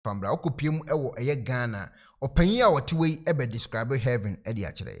fambra okopiem ewo eye Ghana opanyin a wotiwe ebe describe heaven e de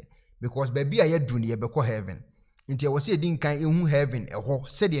akire because baby aye dru ne ye beko heaven nti e wo se edi nkan ehu heaven eho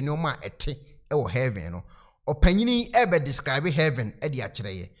se de ne o ma ete ewo heaven no opanyin ebe describe heaven e de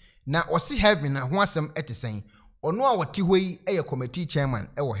akire ye na o se heaven na ho asem etesen ono a wote hoi eye committee chairman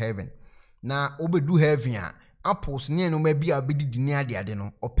ewo heaven na obedu heaven a apples ne no ma bia obedidi ne ade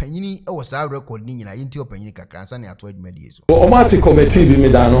no opanyini e wo sa record ni nyina yinti opanyini kakra nsa ne ato adwumadi yeso o ma ti committee bi mi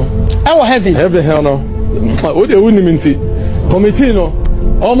da no e wo heaven hell no o de wuni minti committee no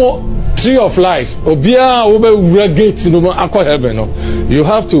omo tree of life obia wo be wura gate no akọ heaven no you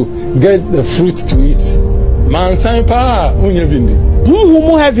have to get the fruit to eat man san pa unya bindi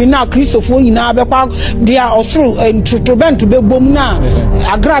mu heaven na Christopher nyina be kwa dia osuru entrotobent be bom na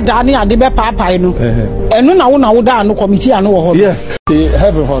agrada ne ade be paapai no eno na wo da no committee anu wo ho yes the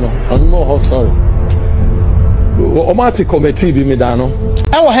heaven hono no ho sorry o ma ti committee bi mi da no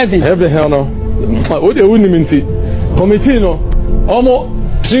e wo heaven hell no o de wuni minti committee no omo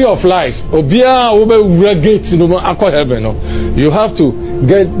tree of life obia wo be wura gate no akọ heaven no you have to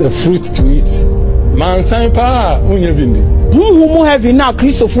get the fruit to eat man san pa unya bindi mu heaven na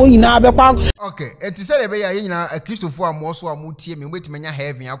Christopher nyina be kwa okay enti se be ya nyina Christopher amoso amutie me wetimanya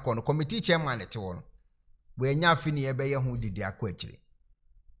heaven akọ no committee chairman te wo no we nya afi ne be ye ho didi akọ akire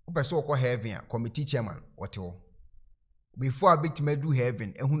opese okọ heaven a committee chairman wote wo before abetimedu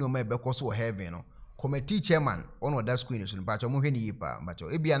heaven ehunu no ma be koso heaven no committee chairman on oda screen so ba cho mo hwe ni yipa ba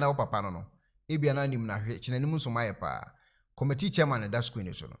cho ebia na wo papa no ebia na nim na hwe kinanim so ma ye pa committee chairman da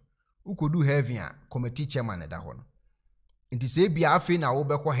screen so no ukodu heaven a committee chairman da ho no nti se ebia afi na wo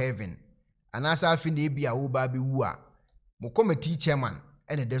bekọ heaven anasa afi na ebia wo ba be wu a mo committee chairman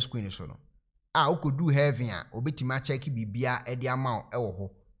ene da screen so no a ukodu heaven a obetima check bibia e de ama e wo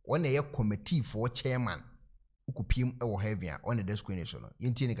ho wona ye committee for chairman ukopiem e wo heaven a on the screen so no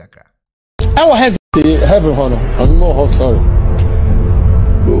yenti ni kakra e wo heaven heaven hono no ho sorry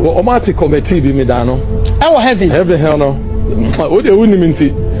o ma ti committee bi mi da no e wo heaven hell no o de wuni minti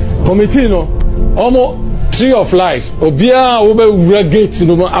committee no omo tree of life obia wo be wura gate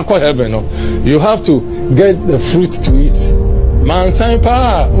no akọ heaven no you have to get the fruit to eat man san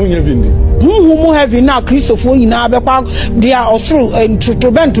pa unya bindi mu heaven na Christopher nyina be kwa dia osuru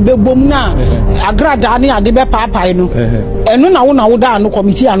entrotobent be bom na agrada ne ade be paapai no eno na wo da no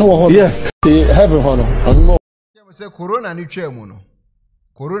committee anu wo ho yes the heaven hono no say corona ni twemu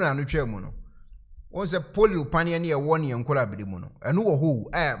no won say polio pania ne e won ye nkora bede mu no eno wo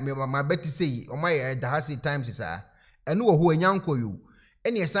ho ma beti sei o my dahasi times isa eno wo ho enyanko yo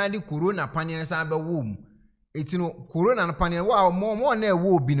ene esan de corona pania ne san be wo mu etino corona na pania wa mo na e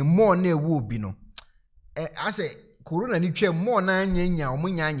wo obi no mo na e wo obi no ase corona ni twem mo na anya o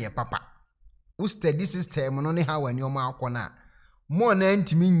nya papa wo steady system no ne ha wani o ma akona mo na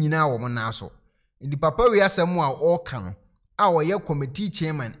ntimi nyina wo mo na so ndi papa we asem a o kan a wo ye committee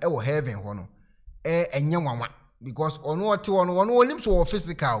chairman e wo heaven ho no enye nwanwa because ono ote ono onim so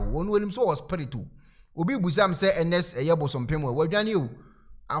physical ono onim so spiritual obi busam say ns eye bosompem wa wadwane o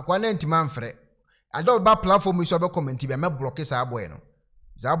akwa na ntima mfre ado ba platform so be comment be me block sa boy no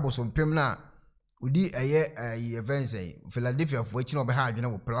za bosompem na odi eye events Philadelphia fo echi no be ha adwene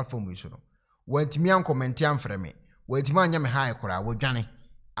wo platform so no wantimi an comment amfre me wantimi anya me ha ekora wadwane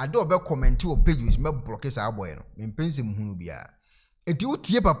ado be comment o pages me block sa boy no me mpense muhunu bia enti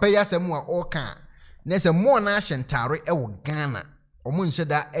utie papa ya asem a oka na se mo na ahentare e wo Ghana omo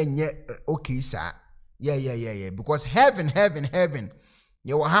nhyeda enye okay sa yeah because heaven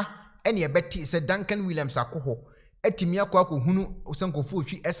ye wo ha ene ebeti se Duncan Williams akoho etimi akwa hunu osankofo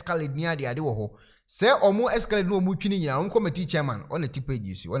otwi escalade ni ade wo ho se omo escalade no omo twini nyina on committee chairman on the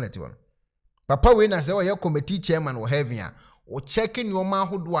pages on the one papa we na se wo ye committee chairman wo heaven a o check ni o ma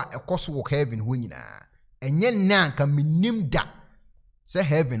hodo a ekoso wo heaven ho nyina enye nna anka minim da se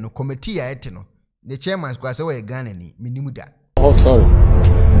heaven no committee a ete no the chairman kwa se wo Ghana ni minim da oh sorry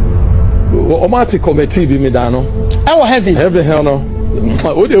o ma ti committee bi mi da no e wo heaven hell no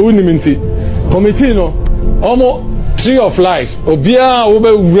o de wuni minti committee no omo tree of life obia wo be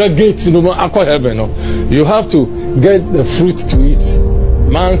wura gate no akọ heaven no you have to get the fruit to eat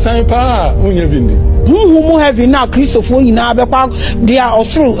man san pa unya bindi mu heaven na Christopher nyina be kwa dia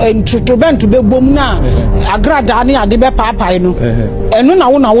osuru entrotobent be bom na agrada ne ade be paapai no eno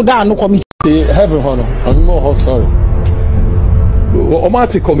na wo da no committee heaven hono no ho sorry o ma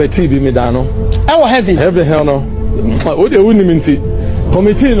ti committee bi mi da no e wo heaven hell no o de wuni minti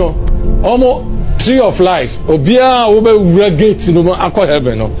committee no omo tree of life obia wo be wura gate no akọ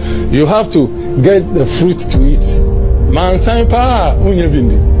heaven no you have to get the fruit to eat man san pa unya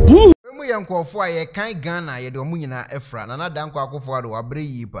bindi yɛ nkɔfo a yɛ kan Ghana yɛ de ɔmo nyina efra na Danko Akufo-Addo wabre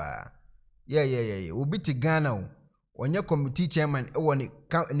yi pa yeah obi te Ghana o onye committee chairman ɛwɔ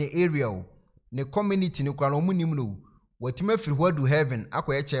ne area o ne community ne kwala ɔmo nim no watima firi wadu heaven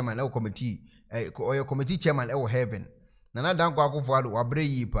akɔyɛ chairman ɛwɔ committee ɔyɛ committee chairman ɛwɔ heaven na Danko Akufo-Addo wabre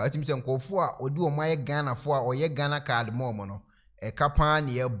yi pa atimi sɛ nkɔfo a odi ɔmo ayɛ Ghana fo a ɔyɛ Ghana card mo ɔmo no ɛkapa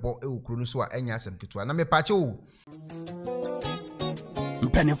ne yɛbɔ ɛwɔ kuro no so a ɛnya asɛm ketewa na mepache o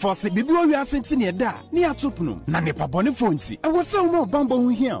Mpenifo se bibi o wiase nti ne da ne atopnum na ne pabone fonti e wo se wo bambo hu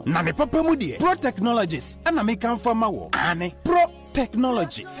hia na ne papa mu de Pro Technologies ana me kan fama wo ane Pro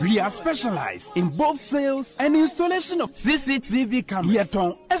Technologies. We are specialized in both sales and installation of CCTV cameras.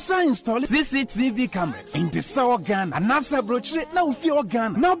 Yeton, esa install CCTV cameras in the South Ghana and NASA brochure now ufio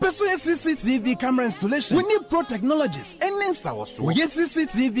Ghana. Now pursue CCTV camera installation. We need Pro Technologies and in South. We get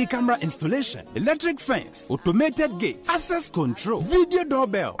CCTV camera installation, electric fence, automated gate, access control, video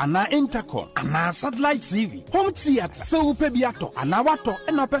doorbell, and our intercom, and our satellite TV, home theater, so upebiato, and our water,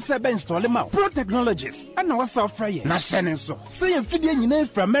 and our person install them out. Pro Technologies and our software. Na shenenso. Say fidie nyina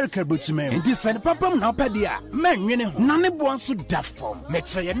from America brochime ndi sane papam na opedia manwene ho na ne bo anso da form me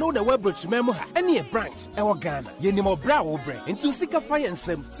kye no the web brochime mu ha ene e branch e wo Ghana ye ni mo bra wo bre nti sika fa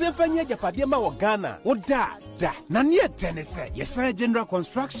yensem tie fa nya japade ma wo Ghana wo da na ne tene se yesan general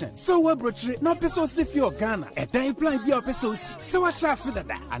construction so web brochire na peso si fi o Ghana e dan plan bi o peso si se wa sha se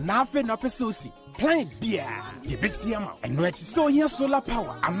dada ana afi na peso si plan bia ye besia ma eno achi so ye solar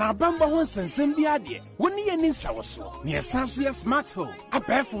power ana bamba ho sensem bi ade woni ye ni nsawo so ne yesanso ye smart home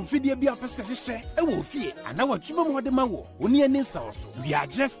abefo fidie bi apese hye e wo fie ana watwuma mo de ma wo woni ye ni nsawo so we are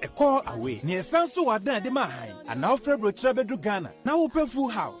just a call away ne yesanso wadan de ma han ana ofre brochire bedu Ghana na wo pe full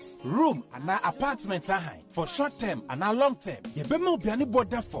house room ana apartment ahan for short term and a long term ye be ma obiane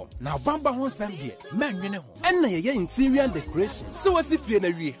border form na bamba ho nsem de manwene ho enna ye interior decoration so wasi fie na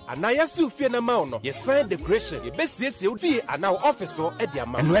wie ana yesu fie na ma no ye sign decoration ye be siesie fie ana office so e de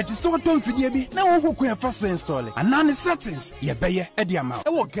ama eno edi so tom fidie bi na wo hoku ya fa so install ana ne settings ye be ye e de ama e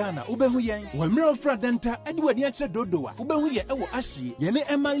wo Ghana wo be hu yen wo mre ofra denta e de wani a che dodoa wo be hu ye e wo ahie ye ne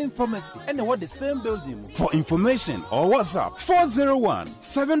Emerlin Pharmacy e na wo the same building. For information or WhatsApp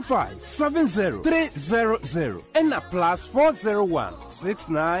 401-7570-300 and a plus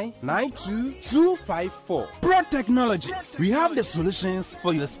 401-6992-254. Pro Technologies. We have the solutions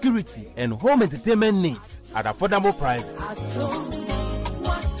for your security and home entertainment needs at affordable prices.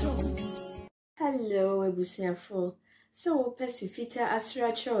 Hello, Ebusiafo. So, Pesifita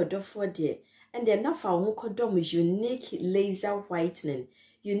Asracha or Dofode, and then enough our Kodom unique laser whitening.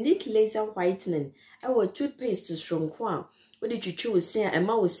 Unique laser whitening. Our toothpaste to strong kwa. What did you choose? Say, and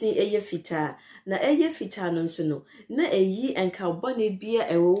ma was saying eye fita. Na eye fita non sono. Na ye and carbonate beer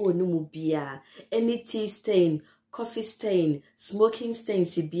a wo no mu beer. Any tea stain, coffee stain, smoking stain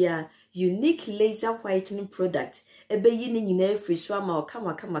si beer. Unique laser whitening product. Ebe yini nyina free swama o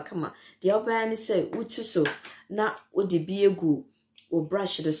kama. The obani say utu so. Na o de be gu o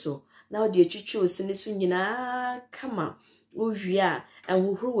brush the so. Now the chuchu sinisu nyina kama. Uvia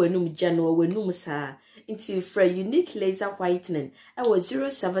and who wenum January wenum sa into for unique laser whitening. I was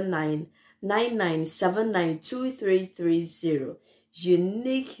 079-9979-2330.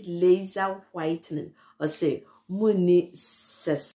 Unique laser whitening or say Muni ses.